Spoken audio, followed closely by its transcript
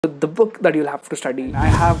The book that you'll have to study, I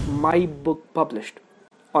have my book published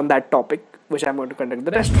on that topic, which I'm going to conduct. The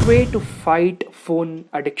best way to fight phone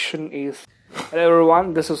addiction is... Hello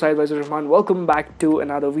everyone, this is Syed Waizur Rahman. Welcome back to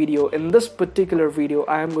another video. In this particular video,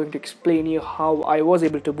 I am going to explain you how I was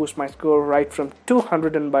able to boost my score right from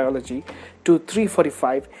 200 in biology to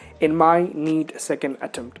 345 in my Neet second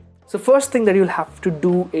attempt. So first thing that you'll have to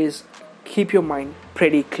do is keep your mind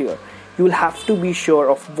pretty clear. You'll have to be sure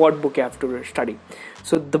of what book you have to study.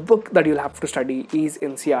 So the book that you'll have to study is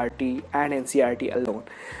NCERT and NCERT alone.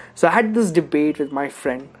 So I had this debate with my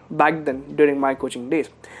friend back then during my coaching days.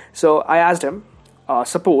 So I asked him,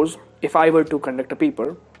 suppose if I were to conduct a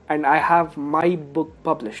paper and I have my book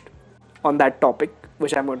published on that topic,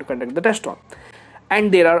 which I'm going to conduct the test on,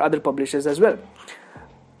 and there are other publishers as well.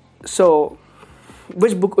 So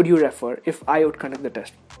which book would you refer if I would conduct the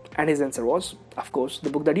test? And his answer was, of course, the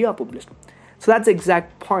book that you have published. So that's the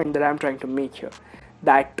exact point that I'm trying to make here.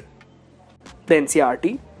 That the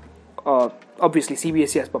NCERT, obviously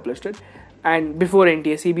CBSE has published it, and before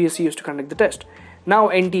NTA, CBSE used to conduct the test. Now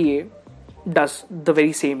NTA does the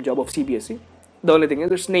very same job of CBSE. The only thing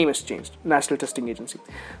is its name has changed, National Testing Agency.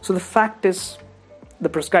 So the fact is, the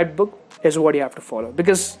prescribed book is what you have to follow,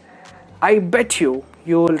 because I bet you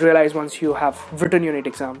will realize once you have written your NEET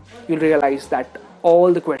exam, you'll realize that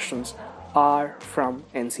all the questions are from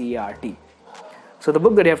NCERT. So the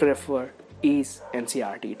book that you have to refer is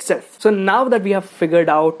NCERT itself. So now that we have figured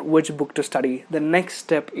out which book to study, the next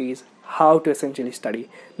step is how to essentially study.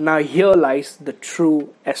 Now here lies the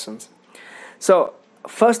true essence. So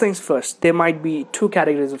first things first, there might be two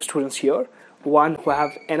categories of students here. One who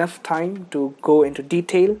have enough time to go into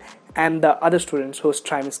detail, and the other students whose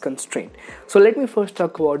time is constrained. So let me first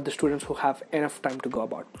talk about the students who have enough time to go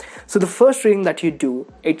about. So the first reading that you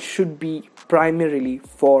do, it should be primarily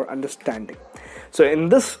for understanding. So in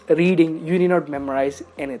this reading, you need not memorize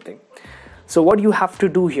anything. So what you have to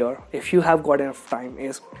do here, if you have got enough time,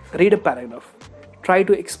 is read a paragraph. Try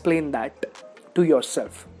to explain that to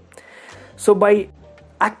yourself. So by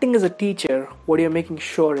acting as a teacher, what you're making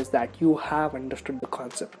sure is that you have understood the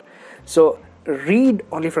concept. So read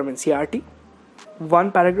only from NCERT,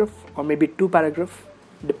 one paragraph or maybe two paragraphs,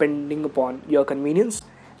 depending upon your convenience,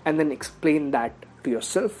 and then explain that to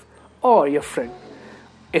yourself or your friend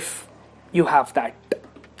if you have that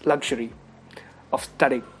luxury of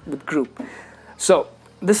studying with group. So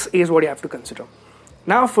this is what you have to consider.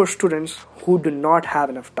 Now for students who do not have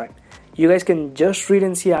enough time, you guys can just read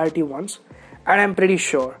NCERT once, and I'm pretty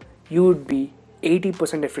sure you would be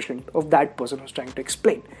 80% efficient of that person who's trying to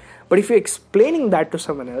explain. But if you're explaining that to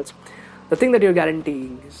someone else, the thing that you're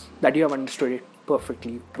guaranteeing is that you have understood it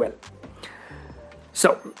perfectly well.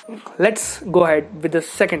 So let's go ahead with the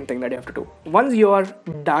second thing that you have to do. Once you are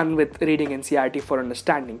done with reading NCERT for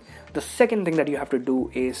understanding, the second thing that you have to do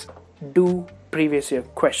is do previous year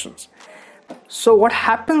questions. So what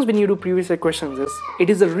happens when you do previous year questions is, it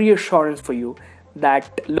is a reassurance for you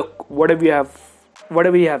that, look, whatever you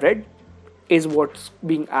have read is what's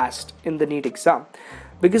being asked in the NEET exam.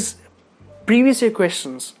 Because previous year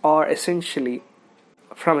questions are essentially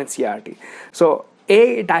from NCERT. So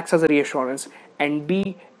A, it acts as a reassurance, and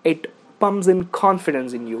B, it pumps in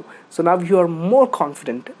confidence in you. So now you are more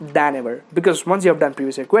confident than ever, because once you have done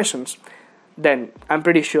previous year questions, then I'm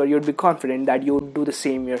pretty sure you'd be confident that you would do the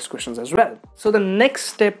same year's questions as well. So the next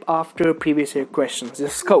step after previous year questions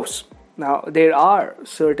is scores. Now there are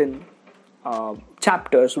certain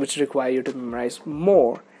chapters which require you to memorize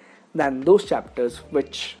more than those chapters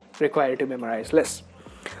which require you to memorize less.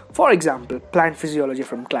 For example, plant physiology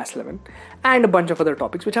from class 11 and a bunch of other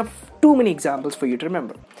topics which have too many examples for you to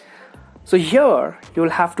remember. So here you will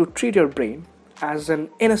have to treat your brain as an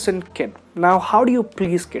innocent kid. Now how do you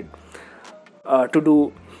please kid to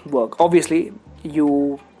do work? Obviously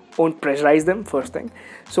you won't pressurize them, first thing.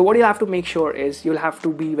 So what you have to make sure is you'll have to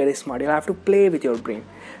be very smart. You'll have to play with your brain.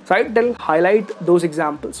 So I will highlight those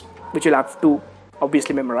examples which you'll have to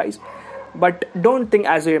obviously memorize, but don't think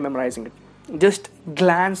as though you're memorizing it. Just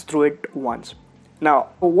glance through it once. Now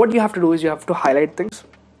what you have to do is you have to highlight things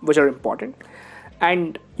which are important,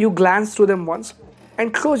 and you glance through them once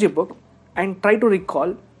and close your book and try to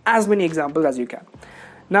recall as many examples as you can.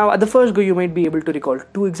 Now at the first go you might be able to recall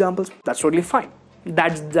 2 examples. That's totally fine.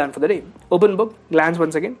 That's done for the day. Open book, glance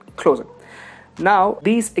once again, close it. Now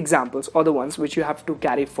these examples are the ones which you have to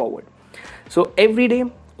carry forward. So every day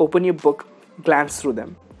open your book, glance through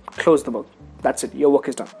them, close the book. That's it, your work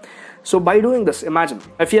is done. So by doing this, imagine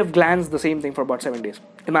if you have glanced the same thing for about 7 days.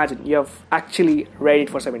 Imagine you have actually read it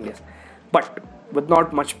for 7 days, but with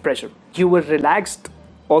not much pressure. You were relaxed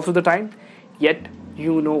all through the time, yet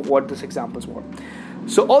you know what these examples were.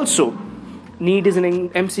 So also NEET is an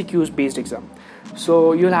MCQs based exam.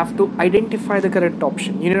 So you'll have to identify the correct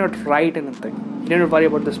option. You need not write anything. You need not worry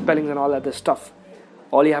about the spellings and all other stuff.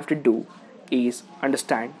 All you have to do is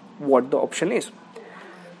understand what the option is.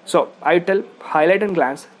 So I tell, highlight and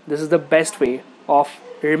glance. This is the best way of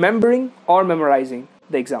remembering or memorizing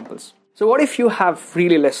the examples. So what if you have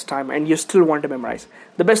really less time and you still want to memorize?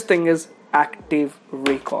 The best thing is active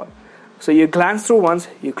recall. So you glance through once,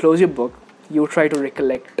 you close your book, you try to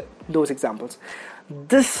recollect those examples.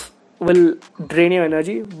 This will drain your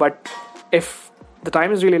energy, but if the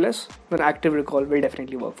time is really less, then active recall will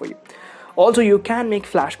definitely work for you. Also, you can make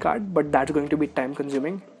flashcard, but that's going to be time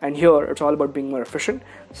consuming. And here, it's all about being more efficient.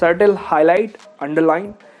 So I tell, highlight,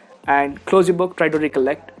 underline, and close your book, try to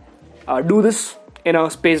recollect. Do this in a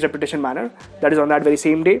spaced repetition manner. That is on that very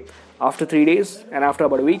same day, after 3 days, and after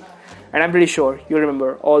about a week. And I'm pretty sure you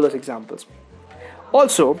remember all those examples.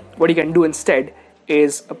 Also, what you can do instead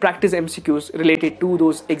is practice MCQs related to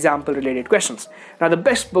those example related questions. Now, the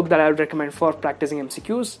best book that I would recommend for practicing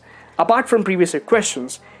MCQs, apart from previous year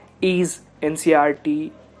questions, is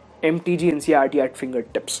NCERT, MTG NCERT at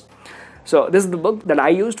fingertips. So this is the book that I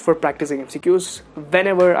used for practicing MCQs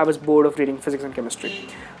whenever I was bored of reading physics and chemistry.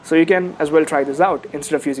 So you can as well try this out.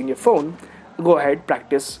 Instead of using your phone, go ahead,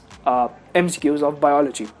 practice MCQs of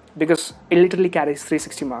biology, because it literally carries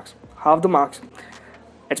 360 marks, half the marks.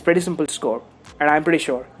 It's pretty simple to score, and I'm pretty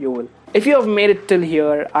sure you will. If you have made it till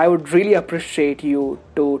here, I would really appreciate you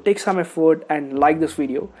to take some effort and like this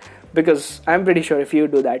video, because I'm pretty sure if you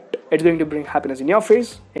do that, it's going to bring happiness in your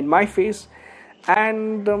face, in my face,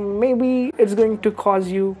 and maybe it's going to cause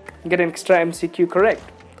you get an extra MCQ correct.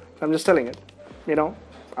 I'm just telling it,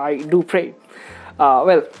 I do pray.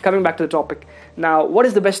 Well, coming back to the topic, now what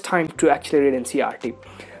is the best time to actually read NCERT?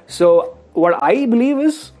 So what I believe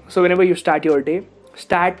is, so whenever you start your day,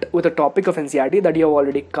 start with a topic of NCERT that you have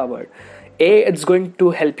already covered. A, it's going to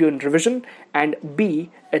help you in revision, and B,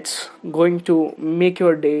 it's going to make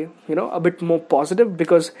your day, a bit more positive,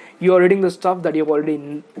 because you are reading the stuff that you have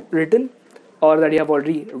already written or that you have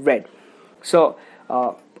already read. So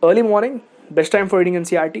early morning, best time for reading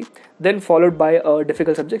NCERT, then followed by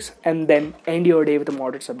difficult subjects, and then end your day with a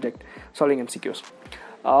moderate subject, solving MCQs.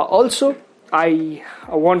 Also, I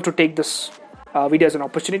want to take this video as an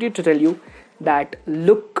opportunity to tell you that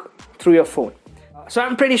look through your phone. So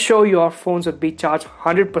I'm pretty sure your phones would be charged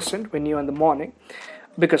 100% when you're in the morning,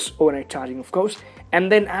 because overnight charging, of course.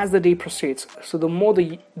 And then as the day proceeds, so the more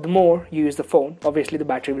you use the phone, obviously the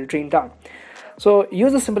battery will drain down. So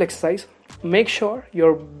use a simple exercise. Make sure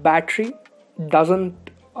your battery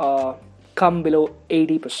doesn't come below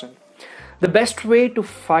 80%. The best way to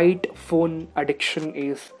fight phone addiction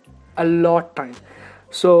is allot time.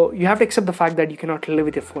 So you have to accept the fact that you cannot live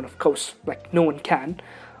with your phone, of course, like no one can,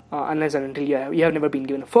 unless and until you have never been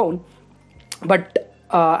given a phone. But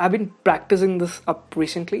I've been practicing this up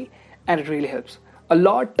recently, and it really helps.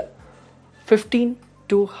 Allot 15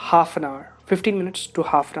 to half an hour, 15 minutes to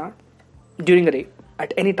half an hour during the day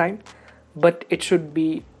at any time, but it should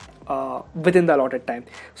be within the allotted time.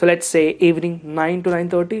 So let's say evening 9 to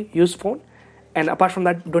 9:30, use phone, and apart from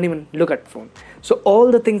that, don't even look at phone. So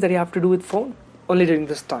all the things that you have to do with phone, only during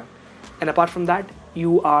this time, and apart from that,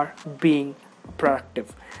 you are being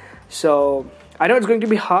productive. So I know it's going to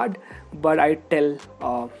be hard, but I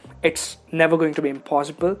tell it's never going to be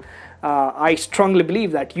impossible. I strongly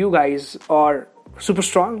believe that you guys are super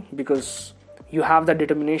strong, because you have that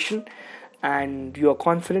determination and you are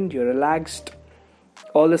confident, you're relaxed.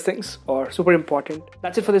 All these things are super important.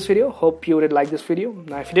 That's it for this video. Hope you did like this video.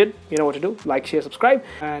 Now if you did, you know what to do. Like, share, subscribe.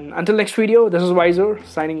 And until next video, this is Waizur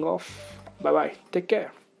signing off. Bye bye. Take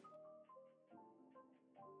care.